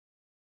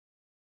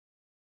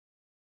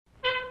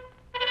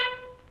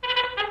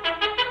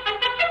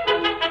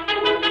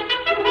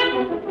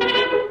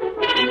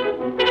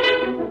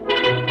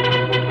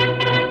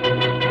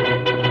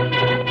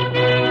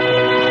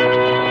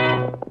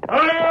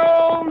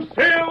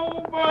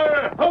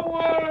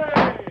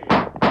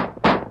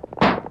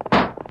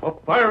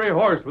fiery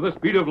horse with the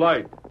speed of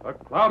light, a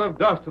cloud of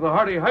dust, and a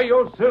hearty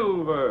hi-yo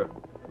silver,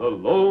 the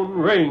Lone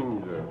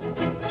Ranger.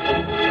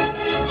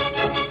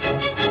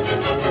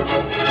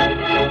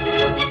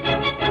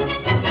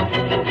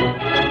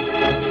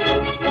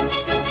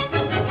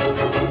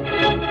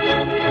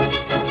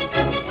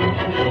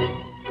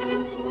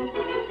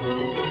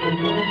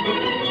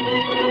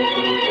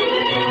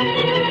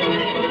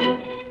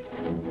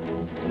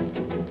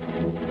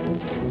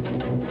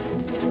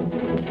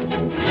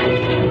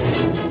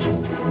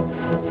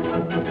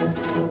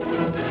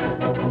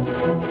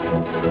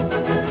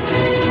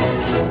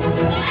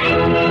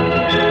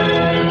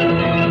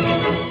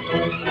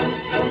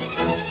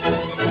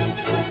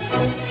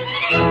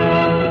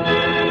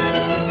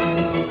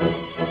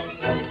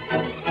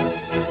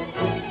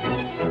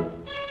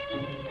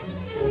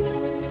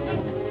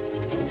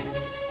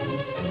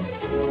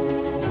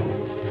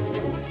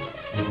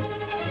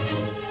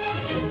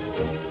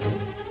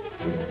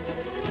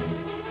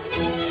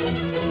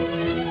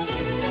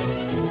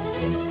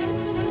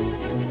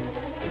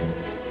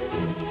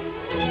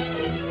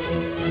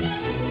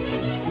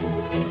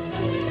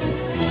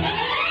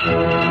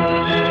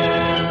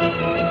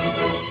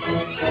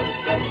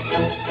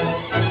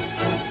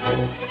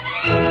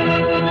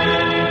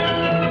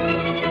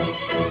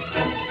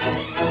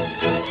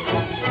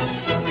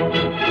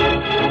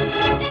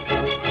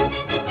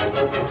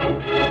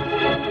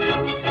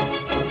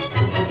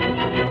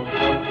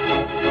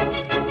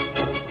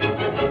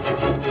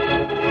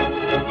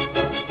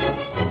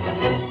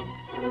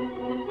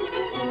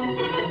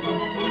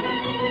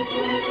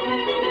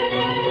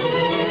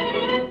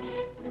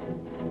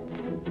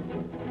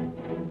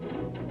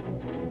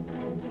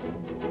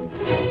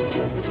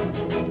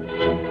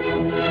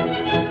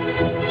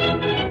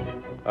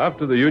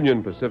 After the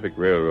Union Pacific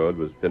Railroad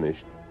was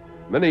finished,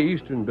 many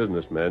eastern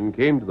businessmen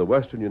came to the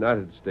western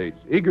United States,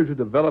 eager to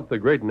develop the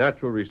great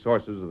natural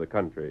resources of the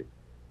country.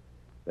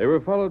 They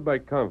were followed by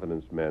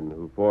confidence men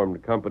who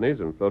formed companies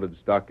and floated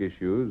stock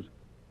issues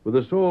with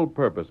the sole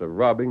purpose of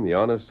robbing the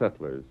honest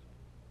settlers.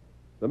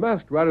 The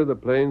masked rider of the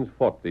plains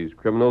fought these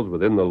criminals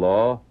within the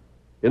law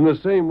in the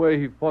same way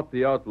he fought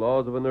the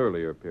outlaws of an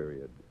earlier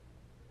period.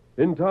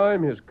 In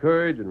time, his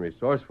courage and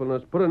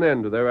resourcefulness put an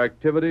end to their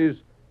activities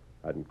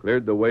and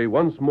cleared the way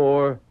once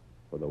more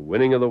for the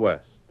winning of the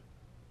West.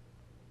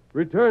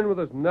 Return with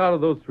us now to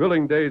those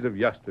thrilling days of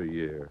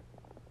yesteryear.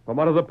 From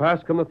out of the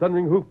past come the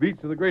thundering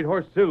hoofbeats of the great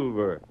horse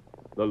Silver.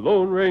 The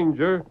Lone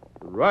Ranger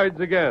rides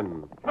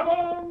again. Come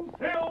on,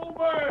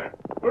 Silver!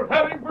 We're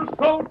heading for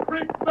Salt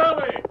Creek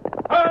Valley!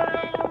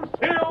 Hi-yo,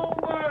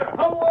 Silver!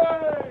 Away!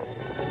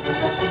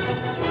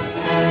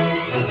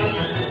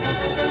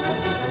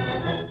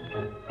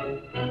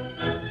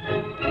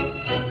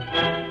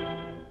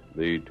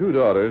 The 2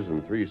 daughters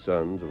and 3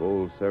 sons of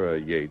old Sarah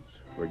Yates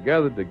were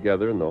gathered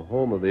together in the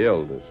home of the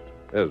eldest,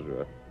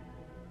 Ezra.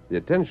 The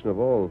attention of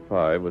all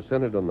 5 was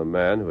centered on the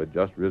man who had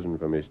just risen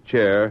from his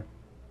chair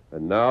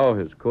and now,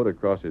 his coat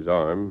across his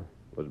arm,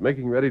 was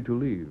making ready to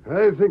leave.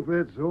 I think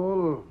that's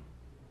all.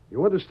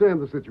 You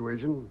understand the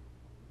situation.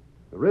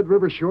 The Red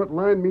River Short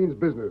Line means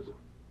business.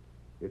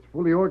 It's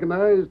fully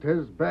organized,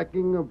 has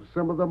backing of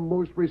some of the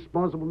most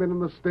responsible men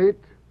in the state.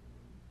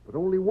 But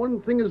only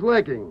one thing is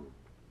lacking.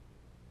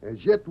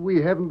 As yet,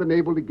 we haven't been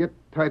able to get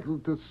title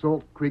to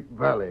Salt Creek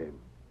Valley.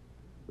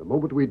 The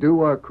moment we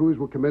do, our crews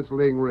will commence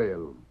laying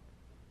rail.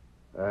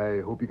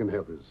 I hope you can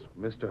help us.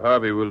 Mr.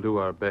 Harvey will do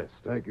our best.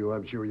 Thank you.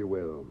 I'm sure you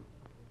will.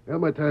 Well,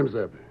 my time's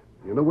up.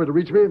 You know where to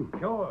reach me?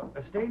 Sure.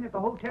 Staying at the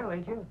hotel,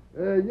 ain't you?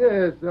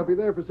 Yes. I'll be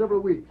there for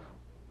several weeks.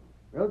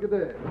 Well, good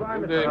day. Goodbye,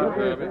 Good Mr. day,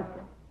 Harvey. Mr.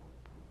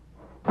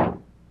 Harvey.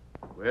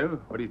 Well,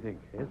 what do you think?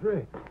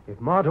 Ezra,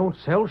 if Ma don't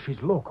sell, she's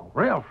loco.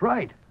 Ralph's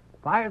right.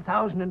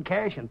 $5,000 in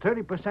cash and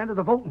 30% of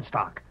the voting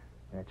stock.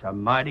 That's a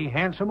mighty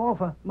handsome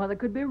offer. Mother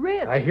could be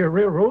rich. I hear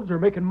railroads are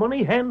making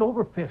money hand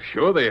over fist.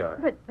 Sure they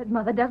are. But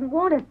Mother doesn't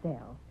want to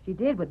sell. She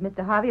did, would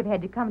Mr. Harvey have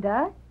had to come to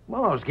us?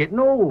 Ma's getting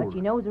old. But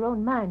she knows her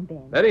own mind,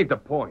 Ben. That ain't the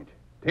point.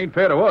 It ain't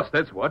fair to us,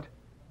 that's what.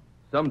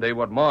 Someday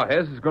what Ma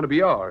has is going to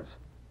be ours.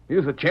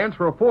 Here's a chance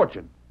for a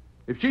fortune.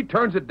 If she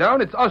turns it down,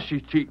 it's us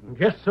she's cheating.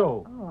 Guess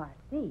so. Oh, I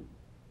see.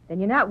 Then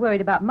you're not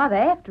worried about Mother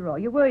after all.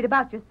 You're worried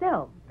about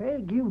yourself.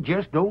 Peg, you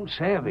just don't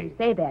savvy. You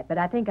say that, but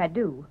I think I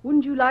do.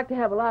 Wouldn't you like to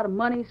have a lot of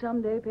money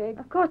someday, Peg?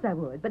 Of course I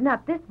would, but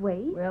not this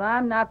way. Well,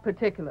 I'm not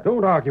particular.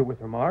 Don't argue with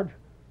her, Marge.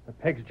 The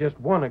Peg's just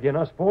one again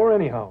us 4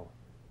 anyhow.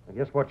 I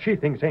guess what she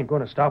thinks ain't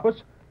going to stop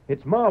us.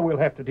 It's Ma we'll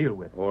have to deal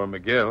with. Or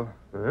Miguel.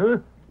 Huh?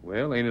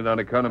 Well, ain't it on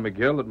account of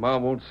Miguel that Ma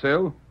won't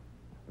sell?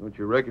 Don't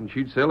you reckon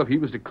she'd sell if he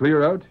was to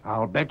clear out?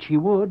 I'll bet she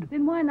would.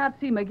 Then why not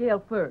see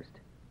Miguel first?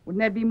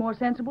 Wouldn't that be more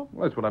sensible?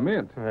 Well, that's what I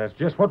meant. That's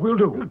just what we'll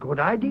do. Good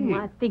idea.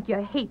 I think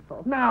you're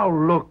hateful. Now,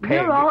 look, Peg.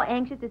 You're all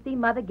anxious to see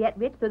Mother get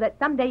rich so that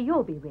someday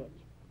you'll be rich.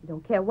 You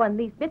don't care one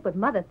least bit what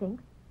Mother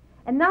thinks.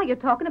 And now you're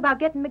talking about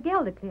getting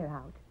Miguel to clear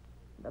out.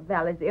 The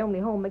valley's the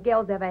only home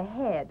Miguel's ever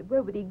had.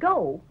 Where would he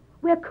go?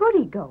 Where could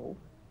he go?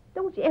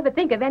 Don't you ever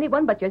think of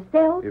anyone but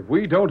yourself? If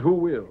we don't, who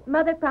will?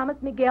 Mother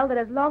promised Miguel that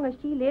as long as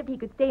she lived, he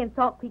could stay in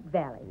Salt Creek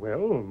Valley.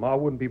 Well, Ma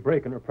wouldn't be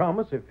breaking her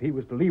promise if he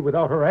was to leave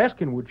without her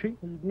asking, would she?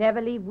 He'd never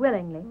leave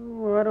willingly.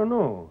 Oh, I don't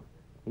know.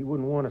 He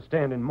wouldn't want to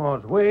stand in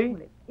Ma's way.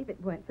 Well, if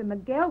it weren't for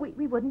Miguel,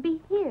 we wouldn't be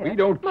here. We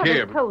don't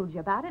care. Mother told you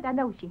about it. I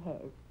know she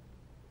has.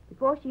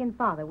 Before she and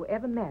Father were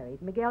ever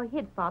married, Miguel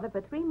hid Father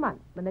for 3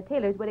 months when the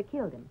Taylors would have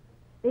killed him.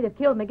 They'd have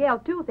killed Miguel,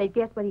 too, if they'd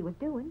guessed what he was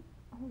doing.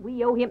 Oh,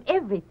 we owe him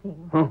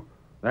everything. Huh.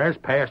 That's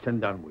past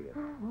and done with.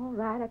 Oh, all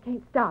right, I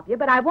can't stop you,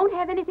 but I won't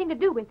have anything to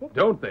do with it.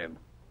 Don't then.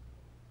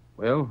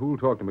 Well, who'll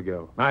talk to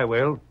Miguel? I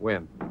will.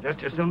 When?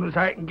 Just as soon as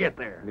I can get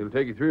there. It'll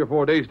take you 3 or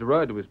 4 days to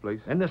ride to his place.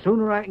 And the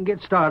sooner I can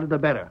get started, the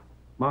better.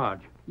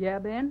 Marge, Yeah,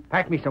 Ben?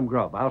 pack me some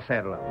grub. I'll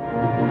saddle up.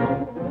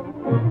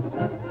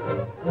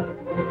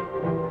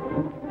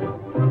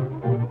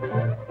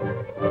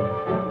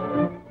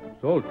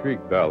 Salt Creek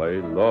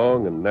Valley,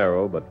 long and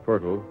narrow but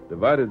fertile,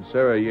 divided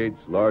Sarah Yates'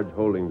 large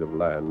holdings of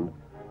land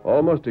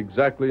almost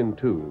exactly in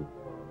two.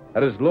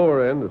 At its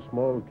lower end, a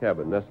small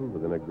cabin nestled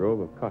within a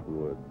grove of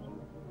cottonwoods.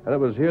 And it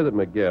was here that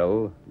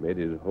Miguel made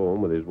his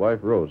home with his wife,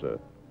 Rosa.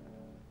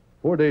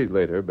 4 days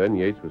later, Ben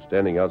Yates was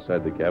standing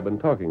outside the cabin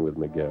talking with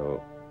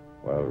Miguel,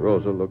 while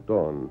Rosa looked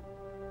on.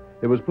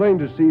 It was plain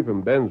to see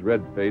from Ben's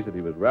red face that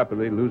he was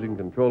rapidly losing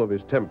control of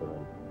his temper.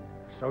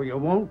 So you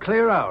won't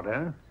clear out,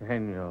 huh?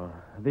 Senor,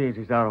 this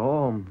is our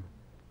home.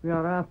 We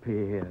are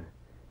happy here.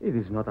 It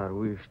is not our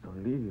wish to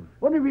leave.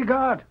 What have you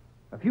got?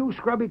 A few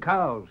scrubby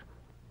cows.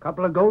 A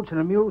couple of goats and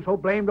a mule so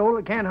blamed old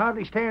it can't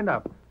hardly stand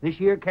up. This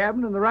here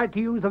cabin and the right to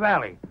use the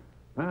valley.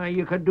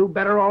 You could do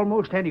better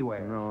almost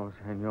anywhere. No,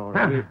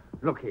 senor.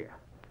 Look here.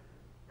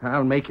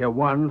 I'll make you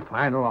one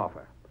final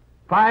offer.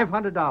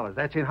 $500.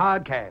 That's in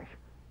hard cash.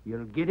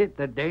 You'll get it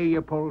the day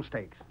you pull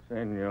stakes.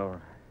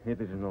 Senor, it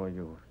is no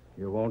use.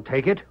 You won't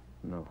take it?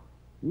 No.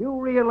 You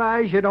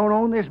realize you don't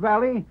own this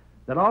valley?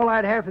 That all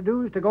I'd have to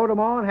do is to go to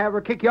Ma and have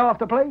her kick you off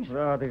the place?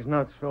 That is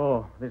not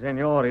so. The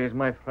senor is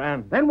my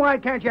friend. Then why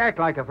can't you act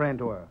like a friend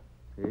to her?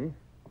 See?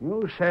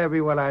 You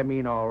savvy what I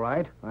mean, all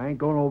right. I ain't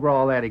going over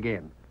all that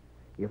again.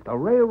 If the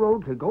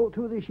railroad could go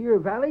through this here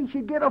valley,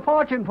 she'd get a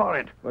fortune for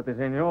it. But the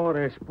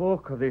senora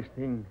spoke of this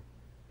thing.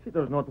 She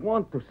does not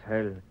want to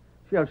sell.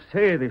 She has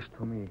said this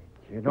to me.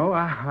 You know,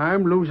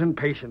 I'm losing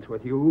patience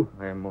with you.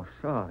 I am most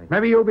sorry.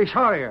 Maybe you'll be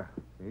sorrier.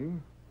 See?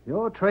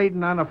 You're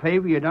trading on a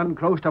favor you done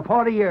close to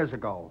 40 years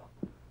ago.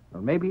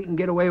 Well, maybe you can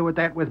get away with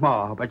that with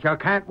Ma, but you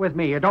can't with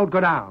me. You don't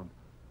go down.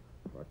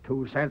 For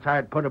 2 cents,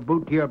 I'd put a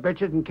boot to your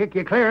bitches and kick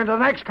you clear into the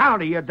next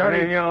county, you dirty...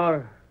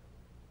 Senor,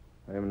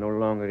 I am no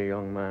longer a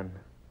young man,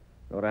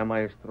 nor am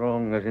I as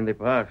strong as in the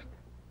past.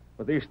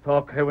 But this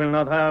talk I will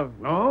not have.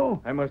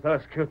 No? I must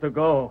ask you to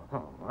go.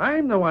 Oh,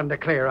 I'm the one to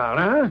clear out,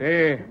 huh?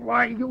 See?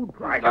 Why, you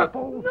dried up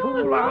old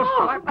fool, I'll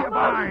slap you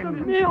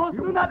behind. Míos,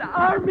 do not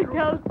harm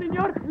Miguel,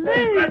 senor,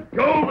 please. Let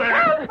go there!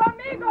 Help,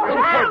 amigo,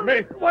 Don't help! hurt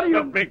me! What are you...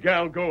 Let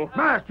Miguel go.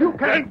 Mask, you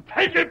Then can't...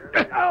 take it!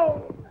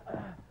 Oh,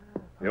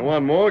 You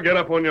want more? Get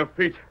up on your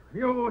feet.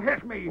 you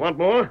hit me. Want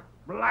more?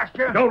 Blast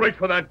you. Don't reach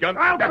for that gun.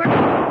 I'll put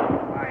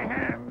my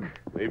hand.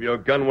 Leave your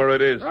gun where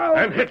it is. Oh.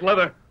 And hit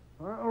leather.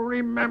 I'll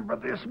remember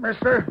this,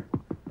 mister.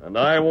 And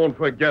I won't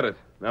forget it.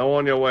 Now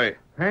on your way.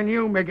 And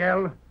you,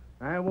 Miguel.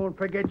 I won't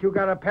forget you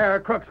got a pair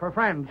of crooks for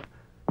friends.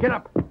 Get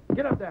up.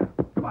 Get up there.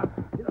 Come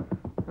on. Get up.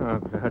 Oh,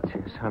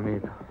 gracias,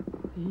 amigo.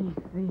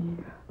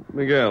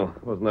 Miguel,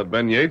 wasn't that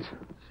Ben Yates?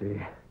 See?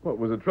 What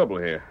was the trouble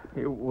here?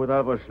 He would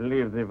have us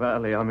leave the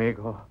valley,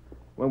 amigo.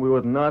 When we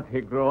would not,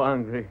 he grow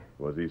angry.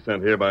 Was he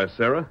sent here by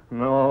Sarah?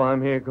 No,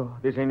 amigo.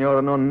 The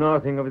senora know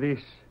nothing of this.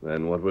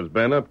 Then what was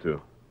Ben up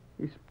to?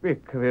 He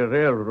speak of a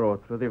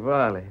railroad through the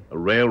valley. A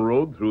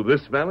railroad through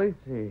this valley?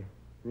 See?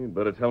 You'd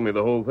better tell me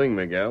the whole thing,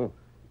 Miguel.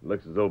 It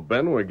looks as though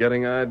Ben were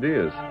getting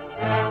ideas.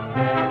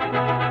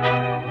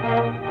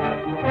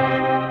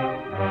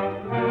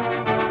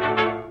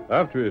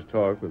 After his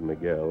talk with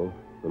Miguel,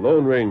 the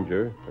Lone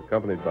Ranger,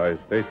 accompanied by his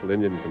faithful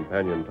Indian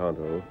companion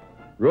Tonto,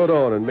 rode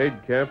on and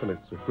made camp in a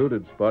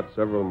secluded spot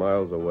several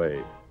miles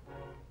away.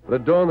 But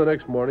at dawn the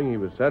next morning, he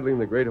was saddling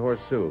the great horse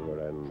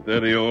Silver and...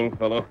 Steady, old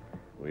fellow.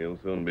 We'll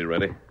soon be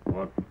ready.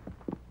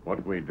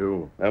 What we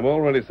do? I've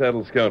already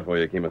saddled Scout for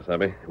you,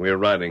 Kimasabi. We're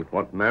riding.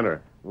 What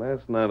matter?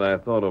 Last night I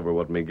thought over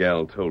what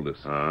Miguel told us.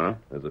 Uh-huh.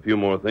 There's a few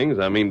more things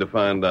I mean to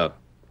find out.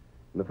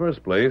 In the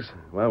first place,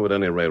 why would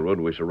any railroad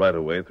wish a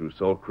right-of-way through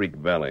Salt Creek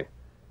Valley?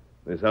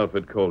 This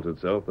outfit calls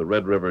itself the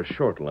Red River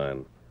Short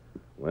Line.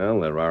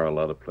 Well, there are a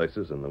lot of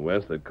places in the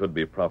West that could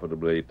be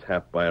profitably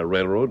tapped by a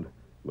railroad,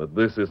 but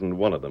this isn't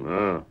one of them.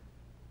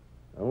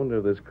 I wonder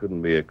if this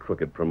couldn't be a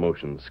crooked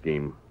promotion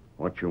scheme.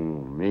 What you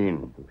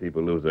mean?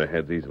 People lose their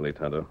heads easily,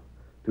 Tonto.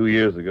 2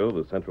 years ago,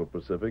 the Central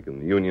Pacific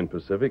and the Union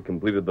Pacific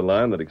completed the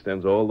line that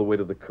extends all the way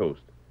to the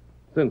coast.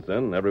 Since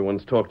then,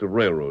 everyone's talked of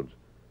railroads.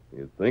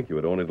 You'd think you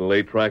would only to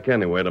lay track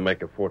anywhere to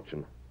make a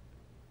fortune.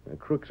 Now,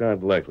 crooks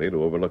aren't likely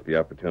to overlook the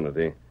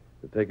opportunity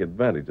to take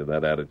advantage of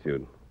that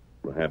attitude.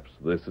 Perhaps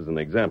this is an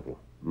example.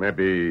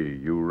 Maybe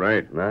you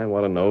right. I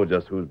want to know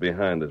just who's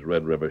behind this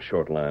Red River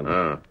Short Line.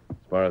 As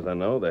far as I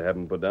know, they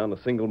haven't put down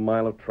a single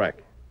mile of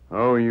track.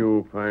 How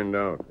you find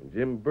out?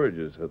 Jim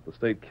Burgess at the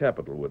state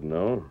capitol would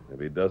know. If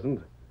he doesn't,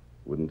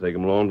 wouldn't take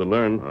him long to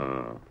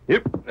learn.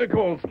 Yep, they're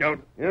called, Scout.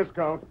 Yes,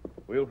 Scout.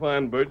 We'll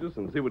find Burgess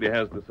and see what he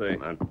has to say.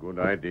 That's a good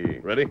idea.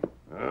 Ready?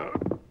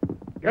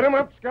 Get him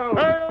up, Scout.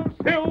 Hail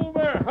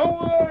Silver!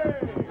 Away!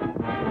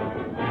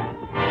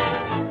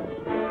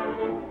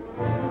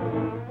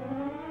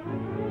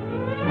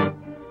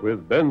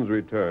 With Ben's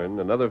return,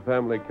 another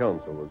family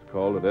council was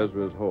called at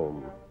Ezra's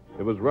home.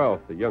 It was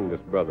Ralph, the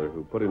youngest brother,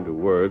 who put into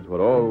words what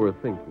all were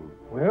thinking.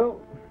 Well,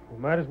 we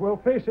might as well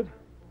face it.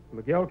 If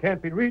Miguel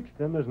can't be reached,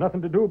 then there's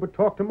nothing to do but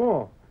talk to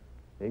Ma.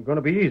 Ain't going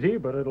to be easy,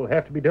 but it'll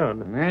have to be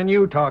done. And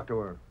you talk to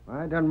her.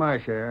 I done my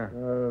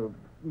share.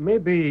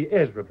 Maybe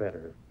Ezra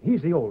better.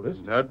 He's the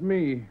oldest. Not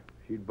me.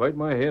 She'd bite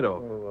my head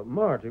off.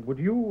 Marty, would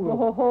you...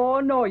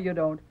 Oh, no, you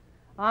don't.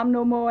 I'm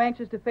no more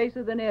anxious to face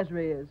her than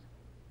Ezra is.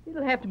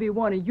 It'll have to be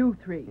one of you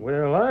three.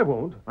 Well, I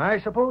won't.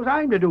 I suppose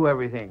I'm to do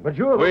everything. But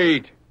you're...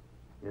 Wait.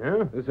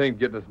 Yeah? This ain't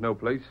getting us no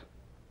place.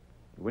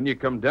 When you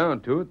come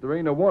down to it, there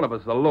ain't a one of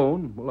us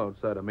alone, well,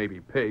 outside of maybe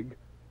Peg,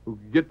 who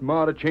could get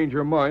Ma to change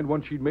her mind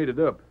once she'd made it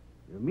up.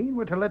 You mean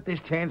we're to let this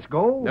chance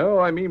go? No,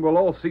 I mean we'll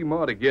all see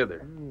Ma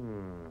together.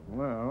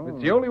 Well...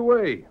 It's the only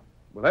way.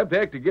 We'll have to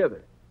act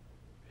together.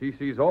 She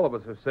sees all of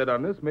us are set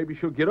on this, maybe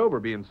she'll get over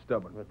being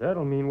stubborn. But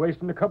that'll mean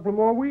wasting a couple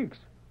more weeks.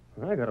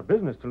 I got a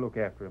business to look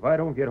after. If I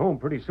don't get home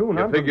pretty soon,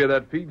 You I'm... figure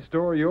that feed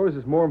store of yours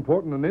is more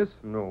important than this?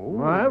 No.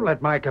 Well, I've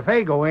let my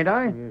cafe go, ain't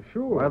I? Yeah,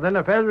 sure. Well, then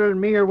if Ezra and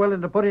me are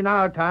willing to put in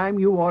our time,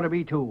 you ought to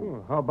be too.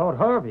 Well, how about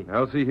Harvey?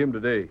 I'll see him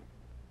today.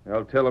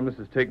 I'll tell him this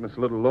is taking us a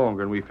little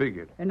longer than we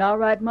figured. And I'll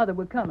write Mother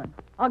we're coming.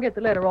 I'll get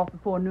the letter off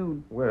before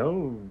noon.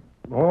 Well,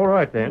 all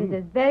right then.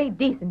 This is very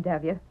decent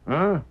of you.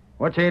 Huh?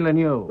 What's ailing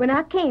you? When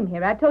I came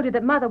here, I told you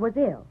that Mother was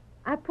ill.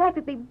 I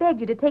practically begged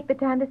you to take the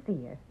time to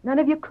see her. None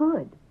of you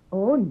could.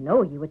 Oh,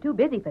 no, you were too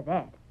busy for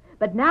that.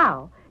 But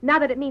now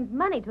that it means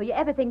money to you,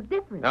 everything's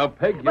different. Now,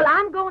 Peg, Well,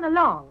 I'm going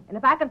along, and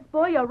if I can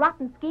spoil your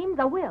rotten schemes,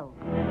 I will.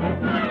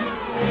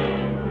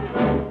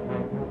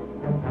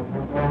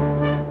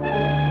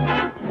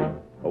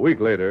 A week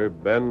later,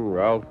 Ben,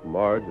 Ralph,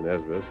 Marge, and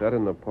Ezra sat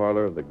in the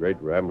parlor of the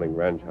great rambling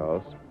ranch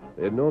house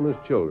they had known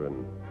as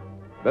children.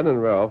 Ben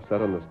and Ralph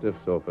sat on the stiff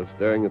sofa,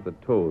 staring at the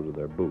toes of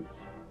their boots.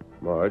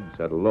 Marge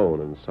sat alone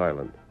and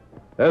silent.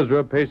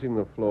 Ezra, pacing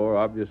the floor,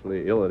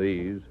 obviously ill at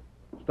ease,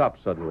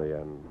 stopped suddenly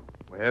and...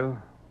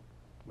 Well,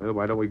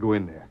 why don't we go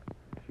in there?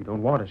 She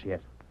don't want us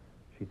yet.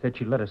 She said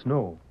she'd let us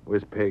know.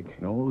 Where's Peg?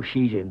 No,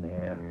 she's in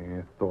there.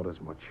 Yeah, thought as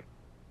much.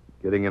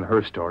 Getting in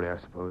her story, I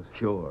suppose.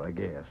 Sure, I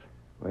guess.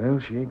 Well,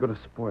 she ain't going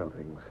to spoil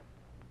things.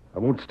 I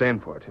won't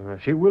stand for it.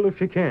 She will if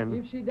she can.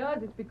 If she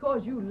does, it's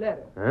because you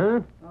let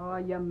her. Huh? Oh,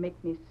 you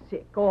make me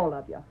sick, all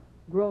of you.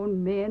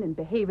 Grown men and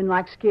behaving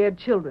like scared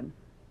children.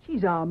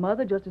 She's our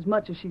mother just as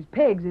much as she's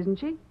Peg's, isn't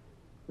she?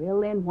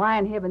 Well, then, why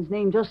in heaven's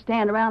name just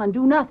stand around and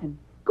do nothing?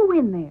 Go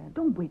in there.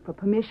 Don't wait for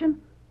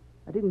permission.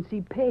 I didn't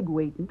see Peg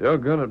waiting.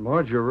 Doggone it,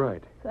 Marge, you're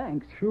right.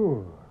 Thanks.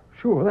 Sure,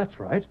 that's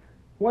right.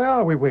 Why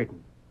are we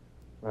waiting?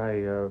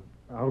 I'll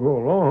go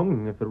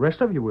along if the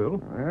rest of you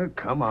will. Well,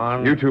 come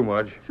on. You too,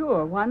 Marge.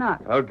 Sure, why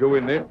not? I'll go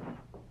in there.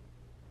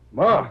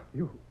 Ma!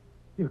 You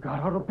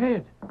got out of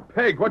bed.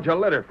 Peg, what'd you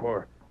let her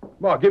for?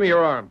 Ma, give me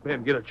your arm.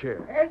 Ben, get a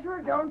chair.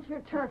 Ezra, don't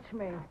you touch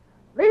me.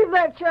 Leave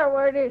that chair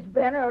where it is,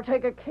 Ben, or I'll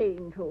take a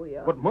cane to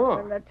you. But, Ma...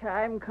 When the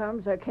time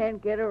comes I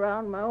can't get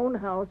around my own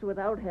house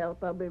without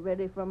help, I'll be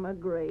ready for my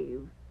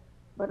grave.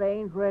 But I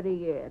ain't ready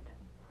yet.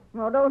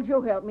 No, don't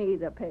you help me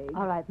either, Peg.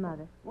 All right,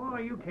 Mother. Well,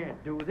 you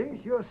can't do this.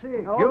 You're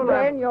sick. Oh,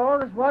 Ben, you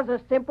always was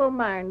a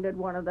simple-minded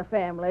one of the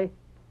family.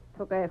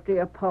 Took after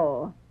your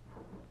pa.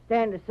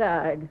 Stand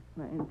aside.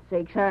 For land's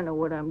sakes, I know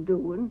what I'm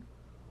doing.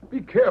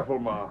 Be careful,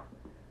 Ma.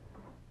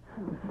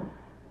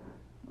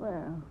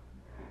 Well,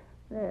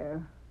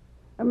 there.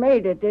 I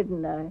made it,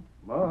 didn't I?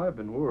 Ma, I've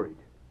been worried.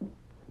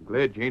 I'm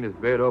glad you ain't as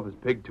bad off as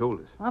Peg told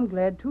us. I'm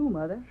glad, too,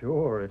 Mother.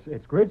 Sure,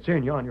 it's great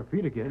seeing you on your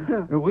feet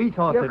again. We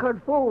thought You that...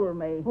 could fool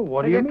me. Oh,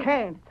 what but do you you mean?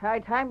 can't. It's high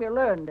time you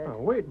learned it. Now,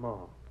 wait, Ma.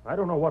 I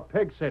don't know what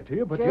Peg said to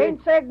you, but She you...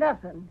 ain't said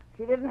nothing.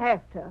 She didn't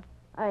have to.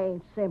 I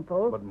ain't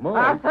simple. But, Ma...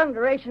 Our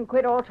thunderation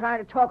quit all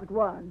trying to talk at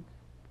once.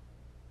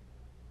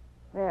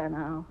 There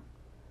now.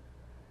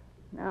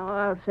 Now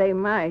I'll say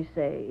my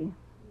say.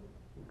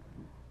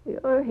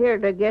 You're here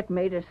to get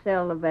me to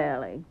sell the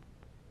valley.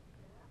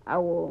 I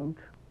won't.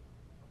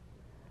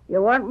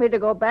 You want me to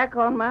go back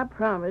on my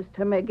promise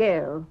to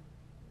Miguel.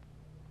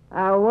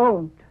 I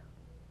won't.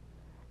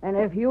 And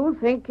if you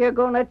think you're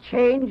going to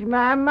change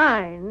my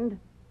mind,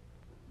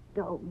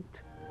 don't.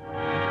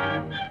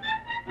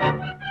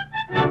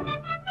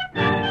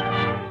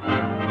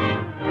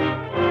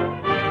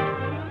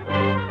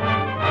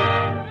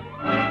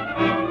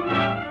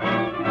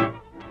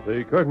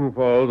 The curtain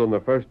falls on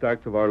the first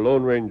act of our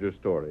Lone Ranger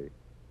story.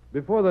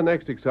 Before the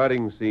next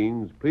exciting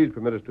scenes, please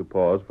permit us to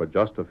pause for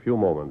just a few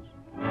moments.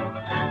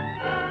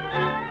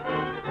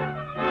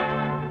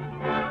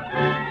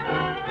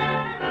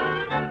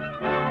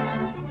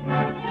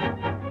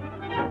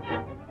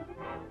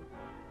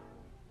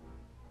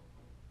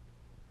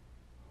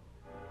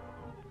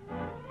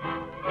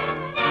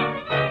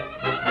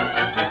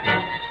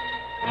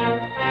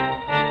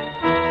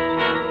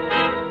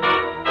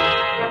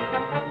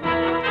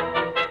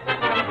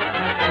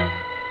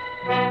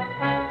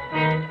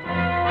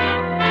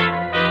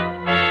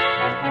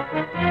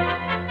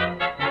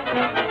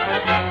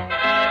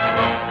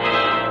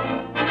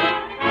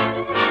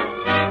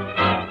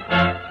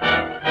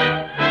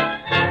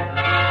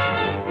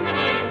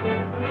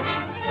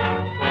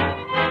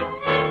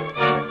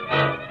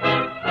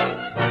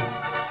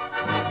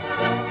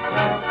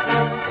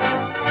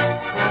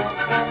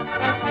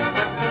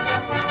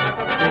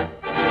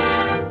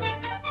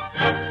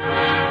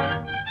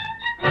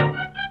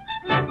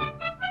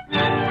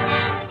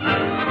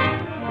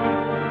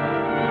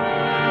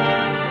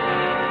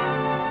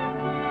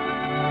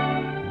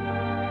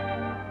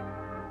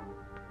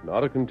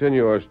 Now to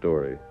continue our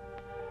story.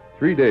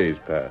 3 days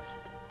passed.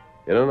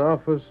 In an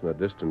office in a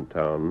distant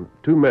town,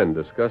 two men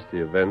discussed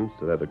the events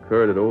that had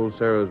occurred at old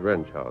Sarah's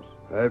ranch house.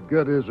 I've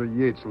got Ezra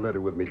Yates' letter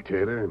with me,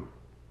 Taylor.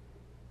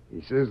 He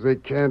says they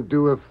can't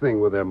do a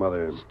thing with their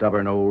mother.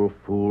 Stubborn old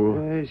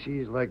fool.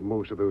 She's like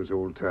most of those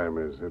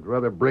old-timers. They'd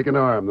rather break an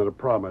arm than a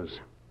promise.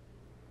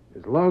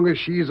 As long as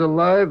she's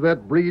alive,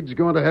 that breed's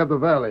going to have the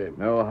valley.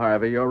 No,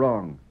 Harvey, you're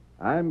wrong.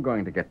 I'm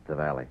going to get the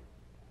valley.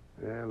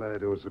 Well, I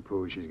don't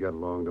suppose she's got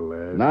long to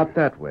last. Not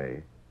that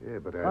way. Yeah,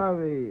 but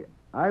Harvey,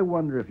 I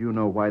wonder if you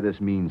know why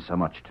this means so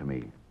much to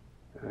me.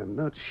 I'm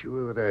not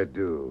sure that I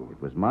do.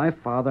 It was my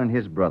father and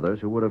his brothers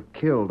who would have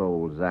killed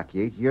old Zach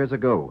Yates years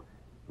ago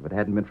if it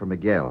hadn't been for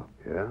Miguel.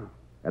 Yeah?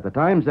 At the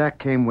time Zach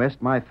came west,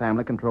 my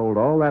family controlled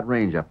all that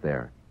range up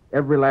there,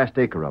 every last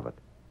acre of it.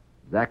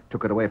 Zach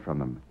took it away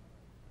from him.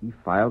 He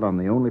filed on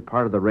the only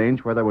part of the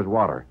range where there was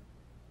water.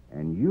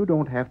 And you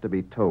don't have to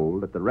be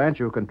told that the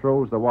rancher who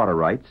controls the water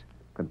rights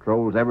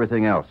controls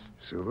everything else.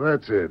 So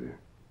that's it.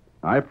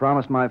 I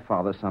promised my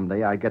father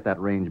someday I'd get that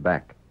range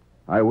back.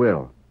 I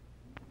will.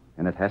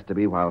 And it has to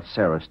be while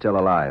Sarah's still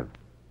alive.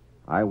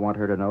 I want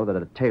her to know that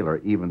a Taylor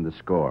evened the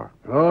score.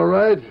 All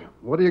right.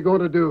 What are you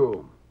going to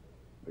do?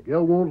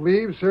 Miguel won't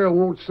leave, Sarah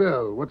won't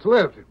sell. What's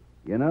left?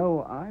 You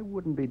know, I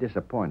wouldn't be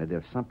disappointed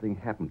if something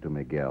happened to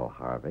Miguel,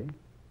 Harvey.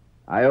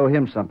 I owe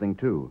him something,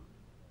 too.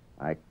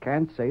 I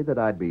can't say that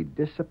I'd be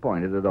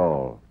disappointed at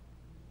all.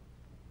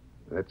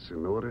 That's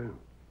an order?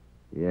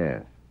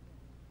 Yes.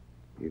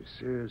 If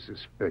Sarah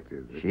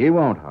suspected... She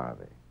won't,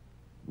 Harvey.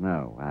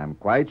 No, I'm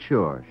quite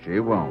sure she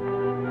won't.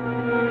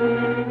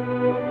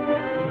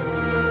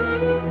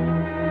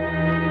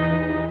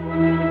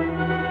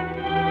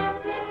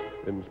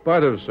 In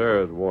spite of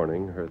Sarah's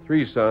warning, her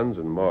 3 sons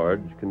and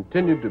Marge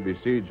continued to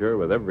besiege her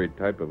with every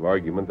type of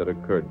argument that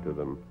occurred to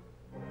them.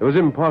 It was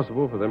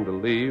impossible for them to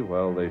leave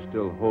while they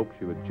still hoped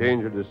she would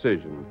change her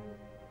decision.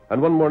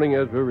 And one morning,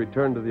 Ezra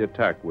returned to the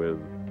attack with...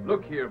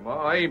 Look here,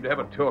 Ma, I aim to have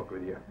a talk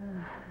with you.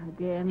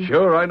 Again?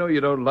 Sure, I know you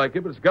don't like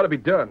it, but it's got to be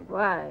done.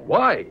 Why?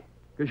 Why?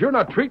 Because you're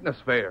not treating us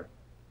fair.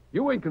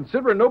 You ain't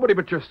considering nobody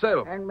but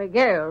yourself. And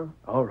Miguel.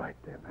 All right,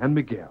 then, and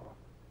Miguel.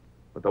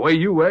 But the way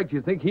you act,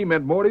 you think he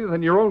meant more to you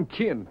than your own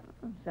kin.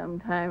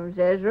 Sometimes,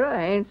 Ezra,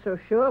 I ain't so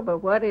sure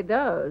about what he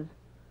does.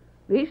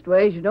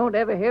 Leastways, you don't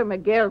ever hear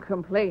Miguel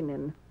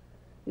complaining.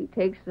 He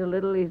takes the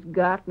little he's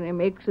got and he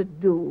makes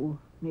it do.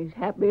 He's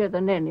happier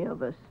than any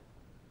of us.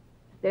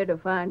 Instead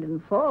of finding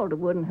fault, it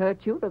wouldn't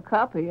hurt you to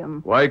copy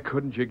him. Why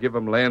couldn't you give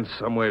him land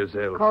somewhere else?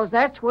 Because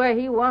that's where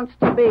he wants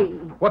to be.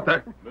 What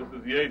the?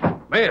 Mrs. Yates.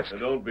 Mask. Now,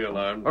 don't be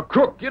alarmed. A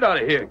crook, get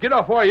out of here. Get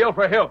off while I yell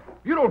for help.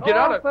 You don't get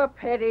out of... For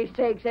pity's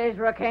sakes,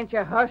 Ezra, can't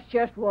you hush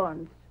just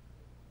once?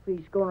 If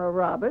he's going to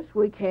rob us,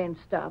 we can't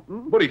stop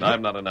him. But he's...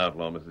 I'm not an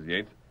outlaw, Mrs.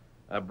 Yates.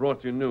 I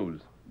brought you news.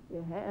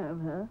 You have,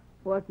 huh?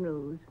 What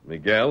news?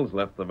 Miguel's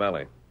left the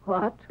valley.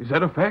 What? Is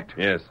that a fact?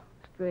 Yes.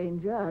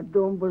 Stranger, I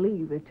don't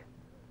believe it.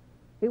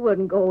 He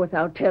wouldn't go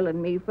without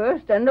telling me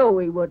first. I know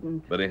he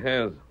wouldn't. But he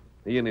has.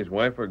 He and his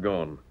wife are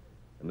gone.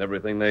 And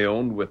everything they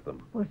owned with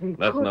them. But he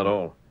That's couldn't. not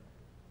all.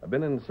 I've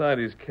been inside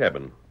his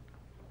cabin.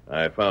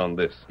 I found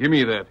this. Give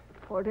me that.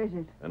 What is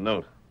it? A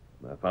note.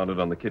 I found it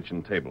on the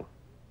kitchen table.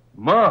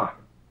 Ma,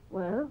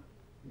 Well?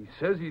 he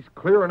says he's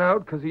clearing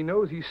out because he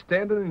knows he's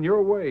standing in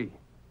your way.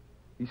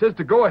 He says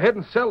to go ahead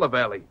and sell the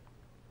valley.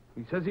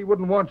 He says he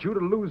wouldn't want you to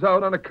lose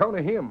out on account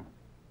of him.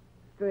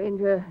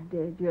 Stranger,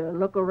 did you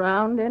look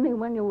around any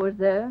when you was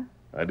there?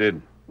 I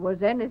did.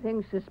 Was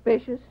anything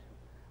suspicious?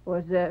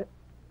 Was there...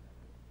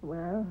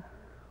 Well,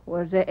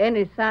 was there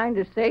any sign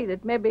to say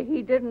that maybe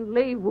he didn't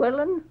leave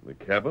willin'? The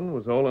cabin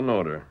was all in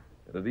order.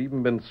 It had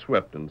even been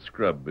swept and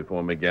scrubbed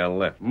before Miguel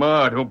left.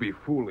 Ma, don't be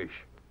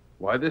foolish.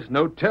 Why, this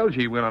note tells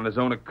you he went on his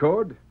own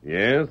accord.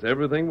 Yes,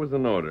 everything was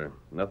in order.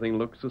 Nothing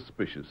looked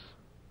suspicious.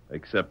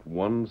 Except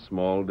one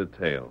small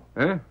detail.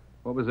 Huh?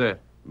 What was that?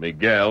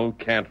 Miguel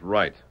can't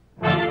write.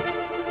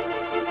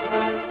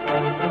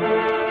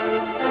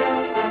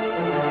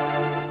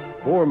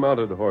 4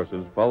 mounted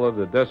horses followed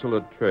a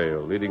desolate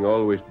trail leading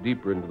always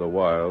deeper into the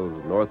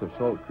wilds north of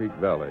Salt Creek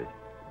Valley.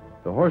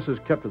 The horses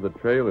kept to the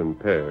trail in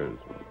pairs,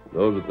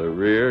 those at the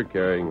rear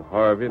carrying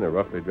Harvey and a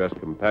roughly dressed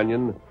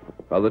companion,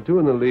 while the 2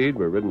 in the lead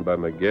were ridden by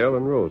Miguel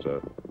and Rosa.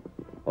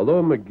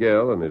 Although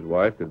Miguel and his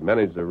wife could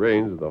manage the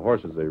reins of the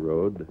horses they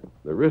rode,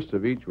 the wrists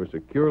of each were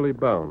securely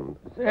bound.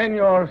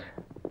 Senors,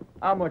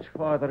 how much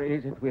farther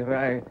is it we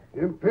ride?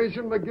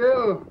 Impatient,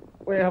 Miguel?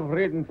 We have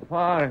ridden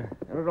far.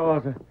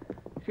 Rosa,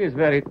 she is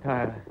very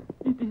tired.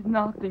 It is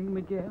nothing,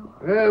 Miguel.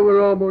 Yeah,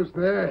 we're almost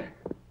there.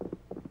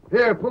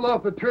 Here, pull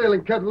off the trail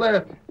and cut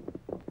left.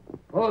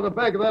 Follow the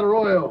back of that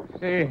arroyo.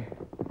 See,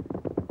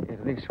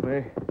 it's this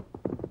way.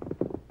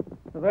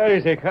 There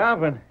is a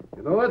cabin.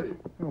 You know it?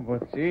 Oh,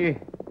 but see,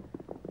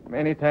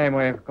 many times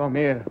I have come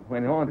here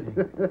when hunting.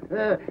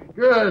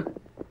 Good.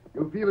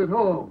 You'll feel at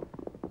home.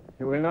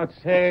 You will not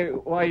say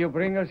why you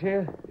bring us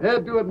here? Yeah,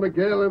 do it,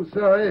 Miguel. I'm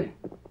sorry.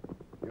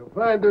 You'll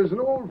find there's an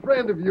old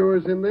friend of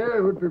yours in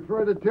there who'd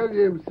prefer to tell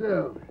you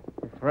himself.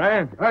 A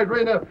friend? All right,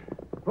 rein up.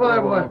 Pull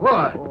that boy.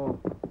 What? Oh.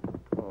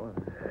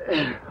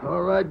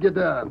 All right, get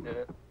down.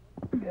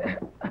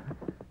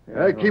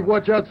 Keep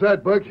watch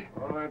outside, Buck.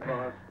 All right,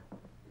 boss.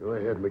 Go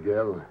ahead,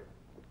 Miguel.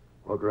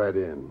 Walk right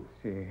in.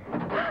 See.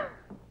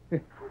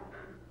 The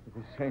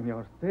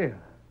senor's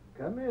there.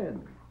 Come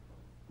in.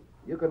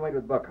 You can wait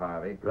with Buck,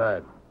 Harvey.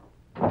 Right.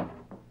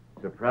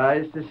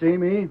 Surprised to see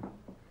me?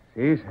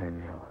 Si,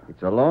 senor.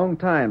 It's a long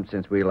time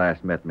since we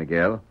last met,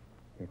 Miguel.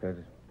 It has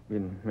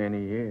been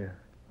many years.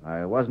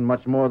 I wasn't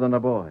much more than a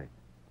boy.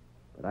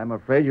 But I'm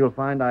afraid you'll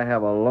find I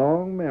have a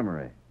long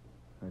memory.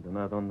 I do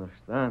not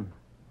understand.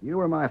 You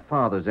were my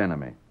father's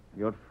enemy.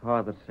 Your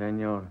father,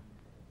 senor,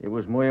 he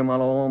was muy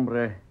malo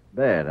hombre.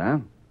 Bad, huh?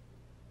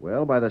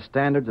 Well, by the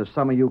standards of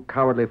some of you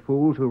cowardly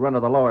fools who run to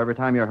the law every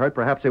time you're hurt,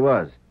 perhaps he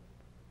was.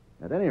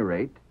 At any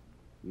rate,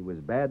 he was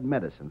bad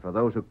medicine for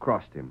those who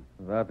crossed him.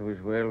 That was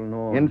well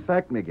known. In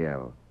fact,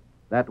 Miguel,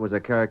 that was a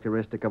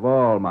characteristic of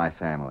all my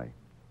family.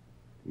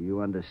 Do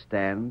you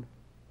understand?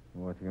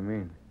 What do you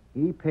mean?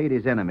 He paid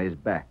his enemies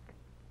back.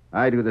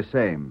 I do the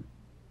same.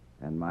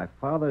 And my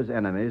father's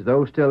enemies,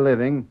 though still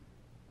living,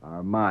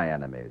 are my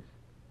enemies.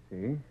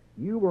 See?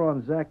 You were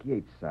on Zach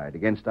Yates' side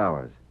against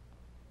ours.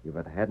 If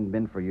it hadn't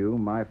been for you,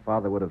 my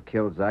father would have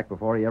killed Zach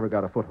before he ever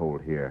got a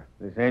foothold here.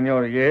 The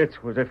Senor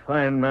Yates was a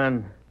fine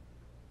man.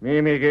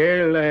 Me,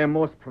 Miguel, I am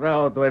most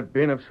proud to have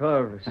been of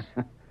service.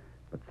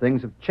 But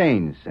things have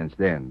changed since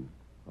then.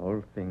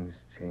 All things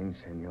change,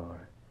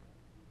 Senor.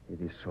 It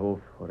is so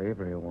for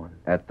everyone.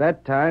 At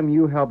that time,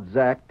 you helped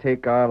Zach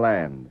take our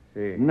land.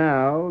 Si.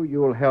 Now,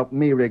 you'll help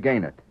me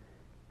regain it.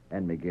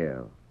 And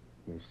Miguel.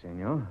 Yes,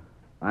 Senor.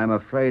 I'm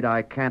afraid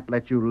I can't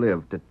let you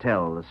live to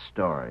tell the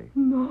story.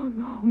 No,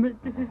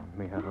 Miguel.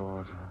 Mia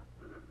Rosa,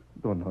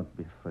 do not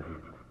be afraid.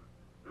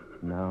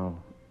 Now,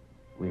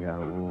 we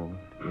are old,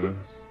 yes.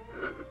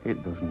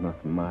 It does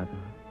not matter.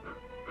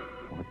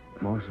 What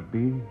must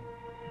be,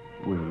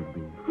 will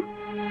be.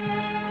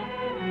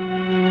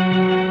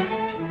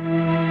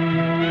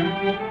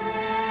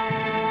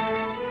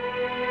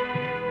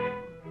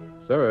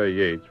 Sarah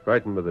Yates,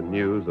 frightened by the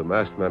news the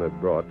masked man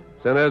had brought,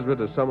 sent Ezra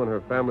to summon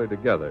her family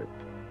together.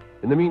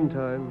 In the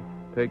meantime,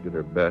 Peg did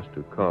her best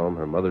to calm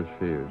her mother's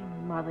fears.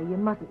 Mother, you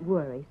mustn't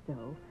worry so.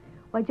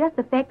 Why, just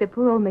the fact that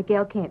poor old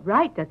Miguel can't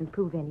write doesn't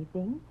prove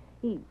anything.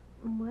 He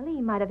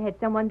might have had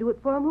someone do it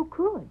for him who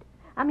could.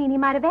 I mean, he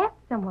might have asked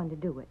someone to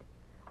do it.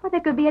 Well,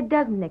 there could be a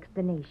dozen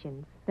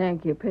explanations.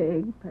 Thank you,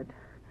 Peg, but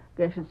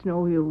guess it's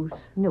no use.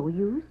 No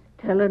use?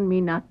 Telling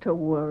me not to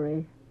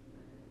worry.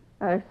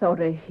 I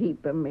thought a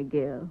heap of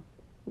Miguel.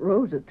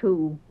 Rosa,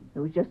 too. It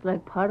was just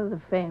like part of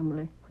the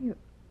family.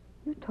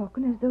 You're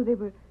talking as though they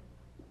were...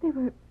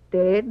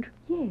 Dead?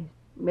 Yes.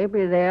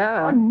 Maybe they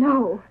are. Oh,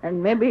 no.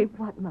 And maybe...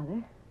 What,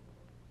 Mother?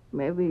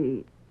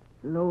 Maybe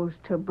those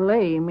to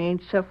blame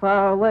ain't so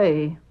far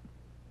away.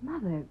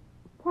 Mother,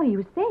 what are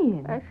you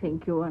saying? I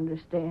think you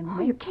understand me.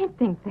 Oh, you can't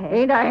think that.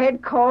 Ain't I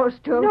had cause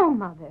to? No,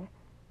 Mother.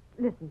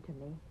 Listen to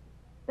me.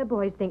 The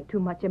boys think too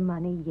much of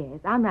money, yes.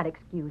 I'm not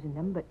excusing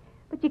them, but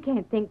you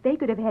can't think they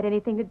could have had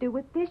anything to do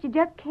with this. You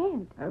just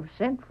can't. I've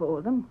sent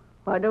for them.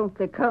 Why don't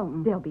they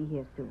come? They'll be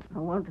here soon. I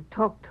want to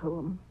talk to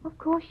them. Of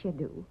course you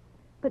do.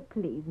 But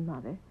please,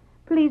 Mother,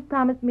 please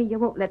promise me you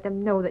won't let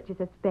them know that you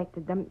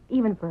suspected them,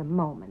 even for a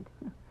moment.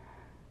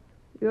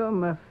 You're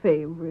my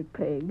favorite,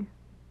 Peg.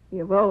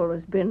 You've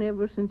always been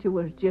ever since you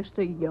was just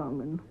a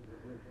young'un.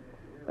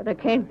 But I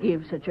can't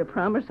give such a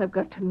promise. I've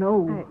got to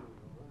know.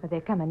 But they're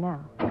coming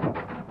now.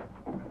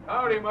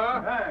 Howdy,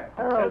 Ma. Hey.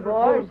 Hello,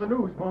 boys. The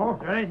news, Ma.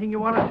 Is there anything you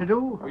want us to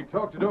do? We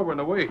talked it over on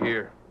the way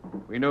here.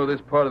 We know this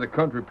part of the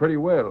country pretty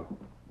well.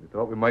 We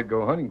thought we might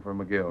go hunting for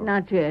Miguel.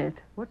 Not yet.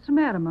 What's the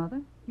matter,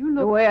 Mother? You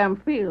The look... way I'm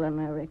feeling,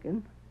 I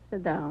reckon.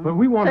 Sit down. But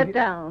we want Sit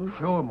down.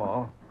 Sure,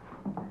 Ma.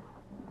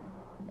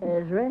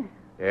 Ezra,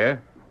 Yeah?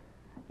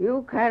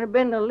 you kind of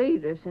been the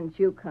leader since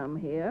you come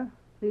here.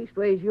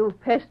 Leastways, you've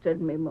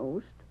pestered me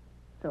most.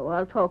 So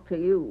I'll talk to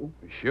you.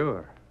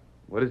 Sure.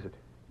 What is it?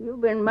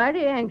 You've been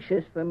mighty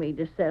anxious for me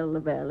to sell the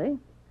valley.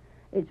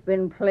 It's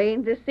been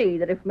plain to see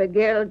that if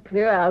Miguel'd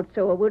clear out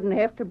so I wouldn't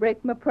have to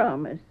break my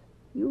promise,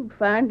 you'd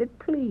find it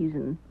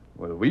pleasing.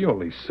 Well, we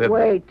only said...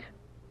 Wait.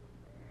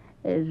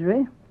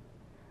 Ezra,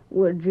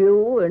 would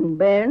you and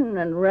Ben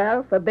and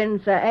Ralph have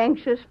been so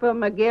anxious for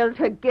Miguel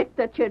to get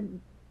that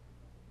you'd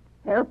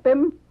help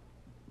him?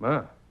 Ma,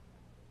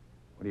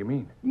 what do you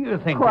mean? You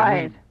think...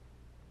 Quiet.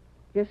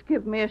 Just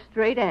give me a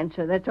straight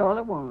answer. That's all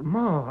I want.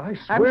 Ma, I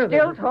I'm swear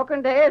still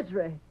talking to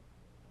Ezra.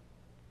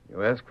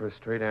 You ask for a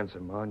straight answer,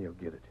 Ma, and you'll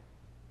get it.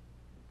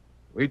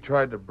 We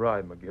tried to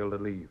bribe Miguel to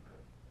leave.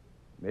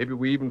 Maybe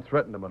we even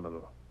threatened him a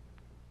little.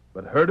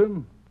 But hurt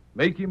him?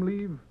 Make him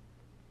leave?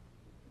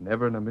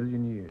 Never in a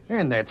million years.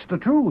 And that's the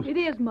truth. It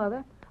is,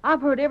 Mother.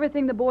 I've heard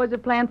everything the boys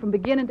have planned from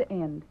beginning to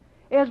end.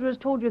 Ezra's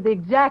told you the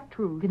exact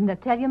truth. Didn't I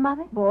tell you,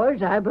 Mother?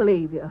 Boys, I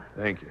believe you.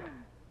 Thank you.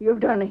 You've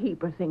done a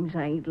heap of things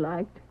I ain't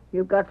liked.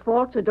 You've got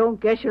faults I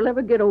don't guess you'll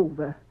ever get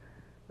over.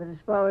 But as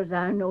far as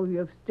I know,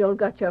 you've still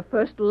got your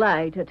first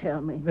lie to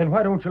tell me. Then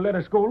why don't you let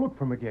us go look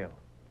for Miguel?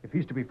 If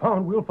he's to be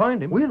found, we'll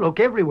find him. We'll look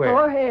everywhere.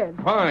 Go ahead.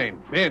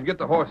 Fine. Ben, get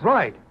the horse.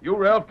 Right. You,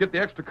 Ralph, get the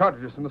extra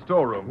cartridges in the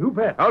storeroom. You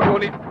bet. I'll go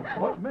and eat.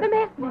 The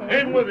masked man.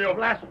 In with you.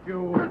 Blast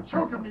you. You're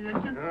choking me,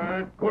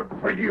 Injun. Good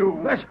for you.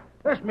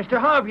 That's Mr.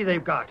 Harvey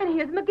they've got. And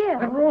here's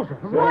Miguel. And Rosa.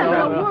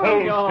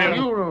 Hold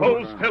still.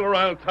 Hold still or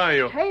I'll tie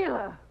you.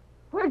 Taylor,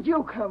 where'd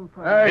you come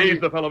from?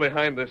 He's the fellow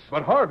behind this.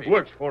 But Harvey.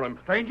 Works for him.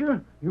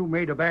 Stranger, you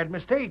made a bad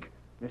mistake.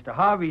 Mr.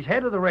 Harvey's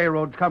head of the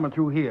railroad's coming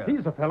through here.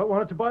 He's the fellow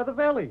wanted to buy the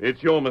valley.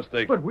 It's your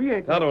mistake. But we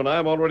ain't... Tonto and I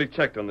have already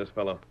checked on this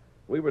fellow.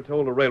 We were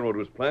told a railroad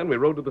was planned. We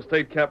rode to the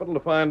state capitol to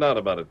find out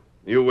about it.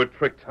 You were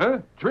tricked. Huh?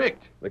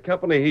 Tricked? The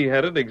company he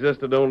headed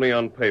existed only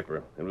on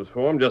paper. It was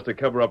formed just to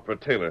cover up for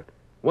Taylor.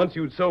 Once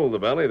you'd sold the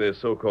valley, this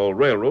so-called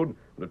railroad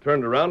would have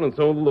turned around and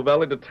sold the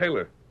valley to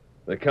Taylor.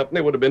 The company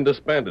would have been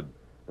disbanded,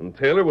 and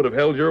Taylor would have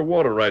held your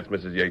water rights,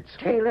 Mrs. Yates.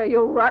 Taylor,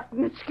 you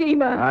rotten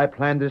schemer. I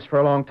planned this for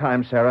a long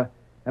time, Sarah.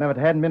 And if it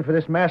hadn't been for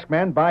this masked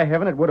man, by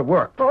heaven, it would have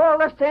worked. For all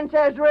the sense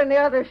Ezra and the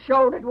others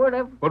showed, it would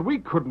have. But we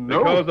couldn't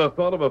know. Because the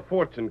thought of a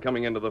fortune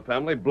coming into the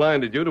family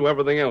blinded you to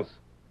everything else.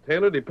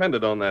 Taylor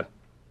depended on that.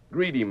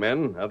 Greedy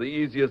men are the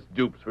easiest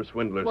dupes for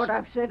swindlers. What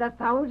I've said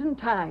 1,000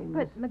 times.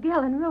 But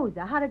Miguel and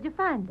Rosa, how did you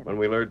find them? When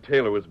we learned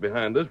Taylor was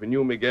behind us, we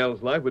knew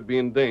Miguel's life would be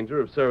in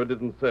danger if Sarah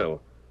didn't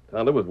sell.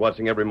 Tonto was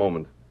watching every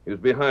moment. He was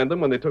behind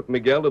them when they took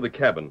Miguel to the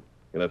cabin.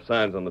 He left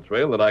signs on the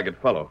trail that I could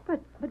follow.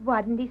 But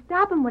why didn't he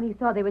stop him when he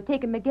saw they were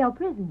taking Miguel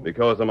prisoner?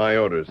 Because of my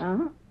orders.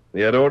 Uh-huh.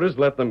 He had orders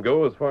to let them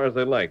go as far as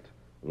they liked,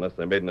 unless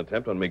they made an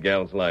attempt on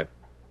Miguel's life.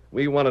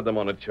 We wanted them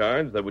on a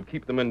charge that would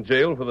keep them in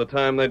jail for the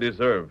time they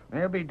deserve.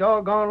 They'll be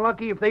doggone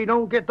lucky if they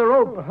don't get the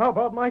rope. Well, how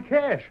about my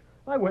cash?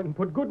 I went and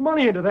put good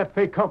money into that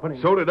fake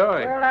company. So did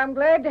I. Well, I'm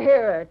glad to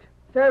hear it.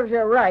 Serves you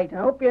right. I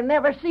hope you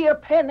never see a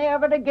penny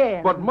of it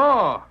again. But,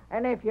 Ma...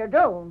 And if you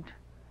don't,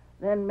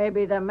 then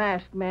maybe the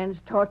masked man's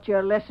taught you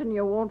a lesson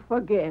you won't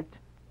forget.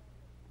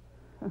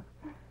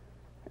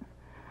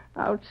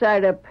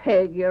 Outside of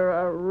Peg, you're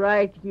a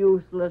right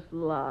useless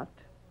lot.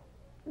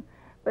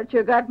 But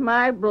you got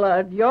my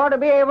blood. You ought to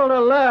be able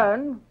to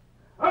learn.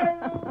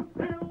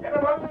 Get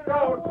him up,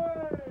 Scout.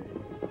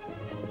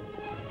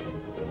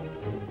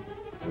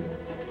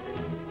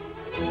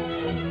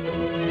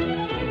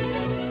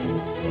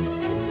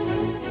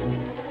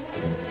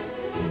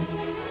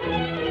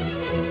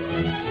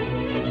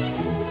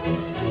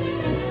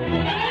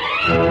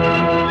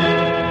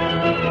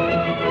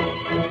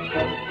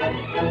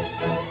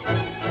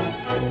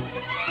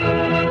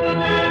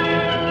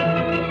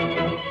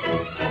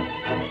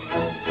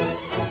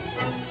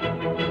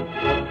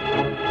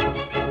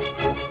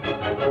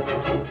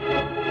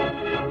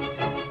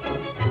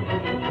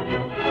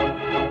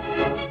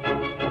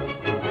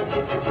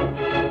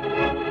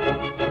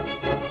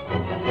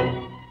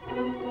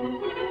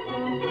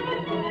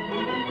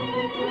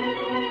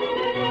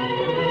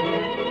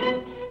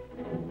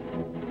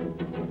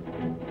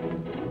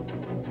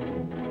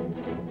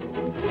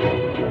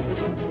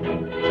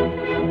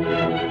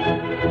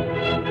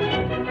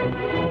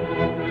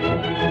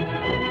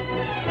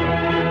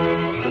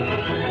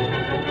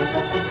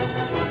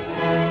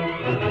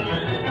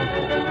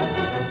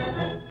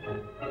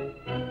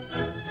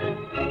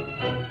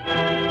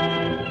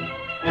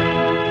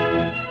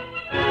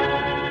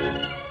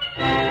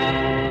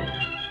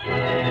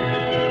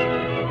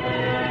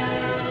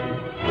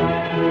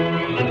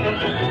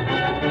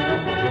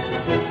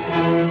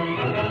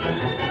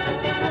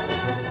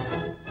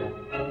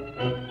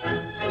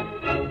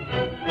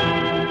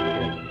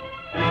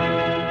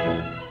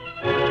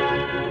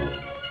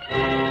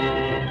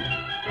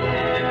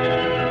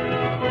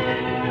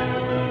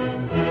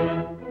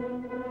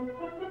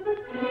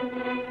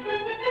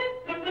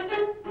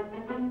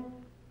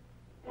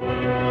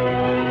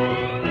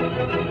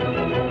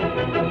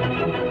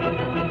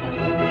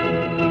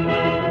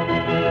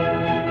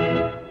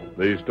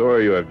 The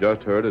story you have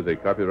just heard is a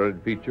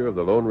copyrighted feature of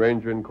the Lone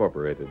Ranger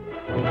Incorporated.